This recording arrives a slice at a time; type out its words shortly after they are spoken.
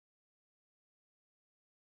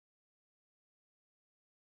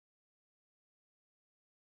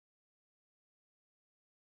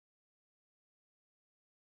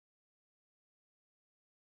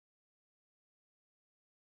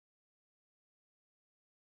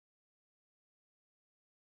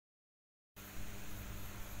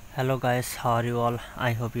Hello guys, how are you all?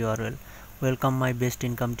 I hope you are well. Welcome my best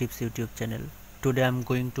income tips YouTube channel. Today I'm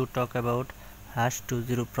going to talk about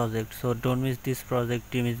Hash20 project. So don't miss this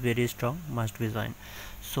project, team is very strong, must be joined.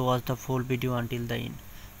 So watch the full video until the end.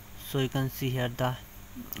 So you can see here the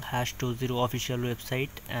Hash20 official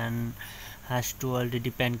website and Hash2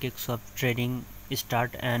 already PancakeSwap trading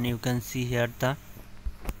start, and you can see here the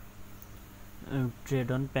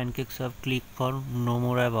trade on PancakeSwap. Click for know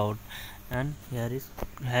more about, and here is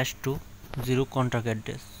Hash20 contract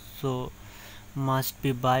address. So must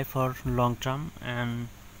be buy for long term, and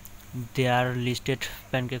they are listed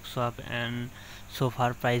PancakeSwap, and so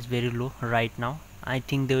far price very low right now. I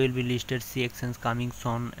think they will be listed C exchange coming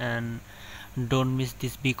soon, and don't miss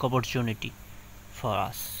this big opportunity for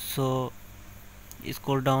us. So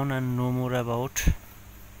scroll down and know more about.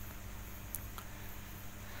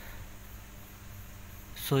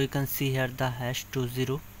 So you can see here the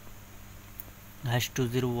Hash20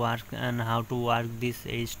 work and how to work this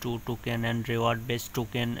H2 token and reward based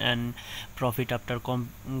token and profit after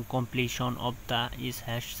completion of the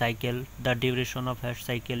hash cycle. The duration of hash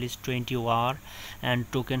cycle is 20 hours, and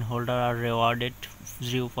token holder are rewarded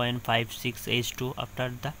 0.56 H2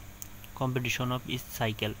 after the completion of each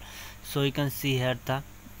cycle. So you can see here the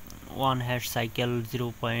one hash cycle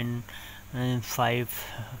 0.55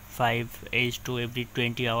 H2 every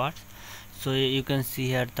 20 hours. So you can see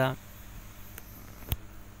here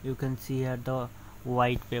the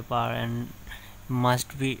white paper, and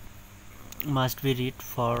must be read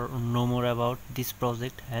for know more about this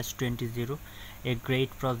project Hash20, a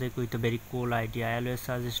great project with a very cool idea. I always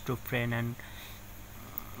suggest to friend and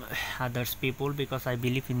others people because I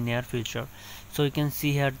believe in near future. So you can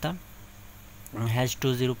see here the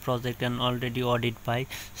Hash20 project and already audited by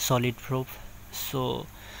solid proof. So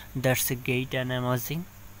that's a great and amazing.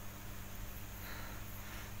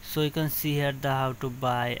 So you can see here the how to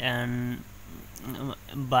buy and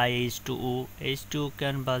buy H2O. H2O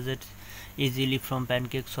can budget easily from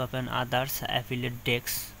PancakeSwap and others affiliate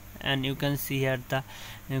DEX. And you can see here the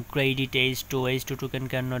credit H2 token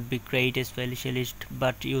cannot be created specialist,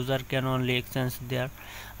 but user can only exchange their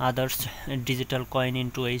others digital coin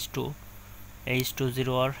into H20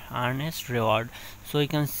 or earn as reward. So you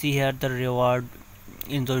can see here the reward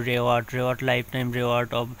in the reward lifetime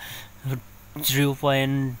reward of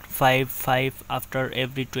 0.55 after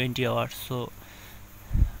every 20 hours. So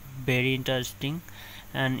very interesting.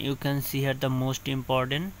 And you can see here the most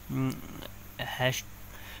important Hash20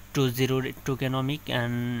 tokenomic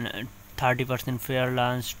and 30% fair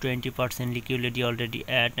launch, 20% liquidity already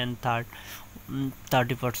at, and 30%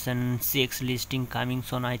 CX listing coming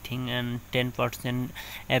soon I think, and 10%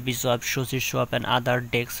 AppSwap, SushiSwap and other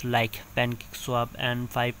DEX like PancakeSwap,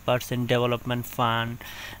 and 5% development fund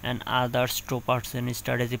and others, 2%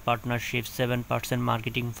 strategy partnership, 7%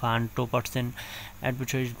 marketing fund, 2%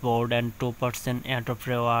 advertising board, and 2% airdrop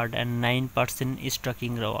reward, and 9%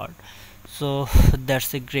 stacking reward. So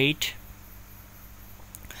that's a great.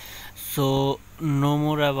 So know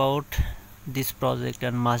more about this project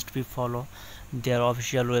and must be follow their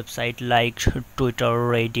official website like Twitter,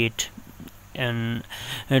 Reddit and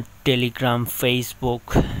Telegram, Facebook,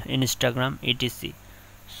 Instagram, etc.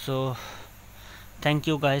 So thank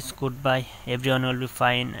you guys, goodbye, everyone will be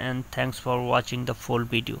fine, and thanks for watching the full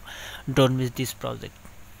video. Don't miss this project.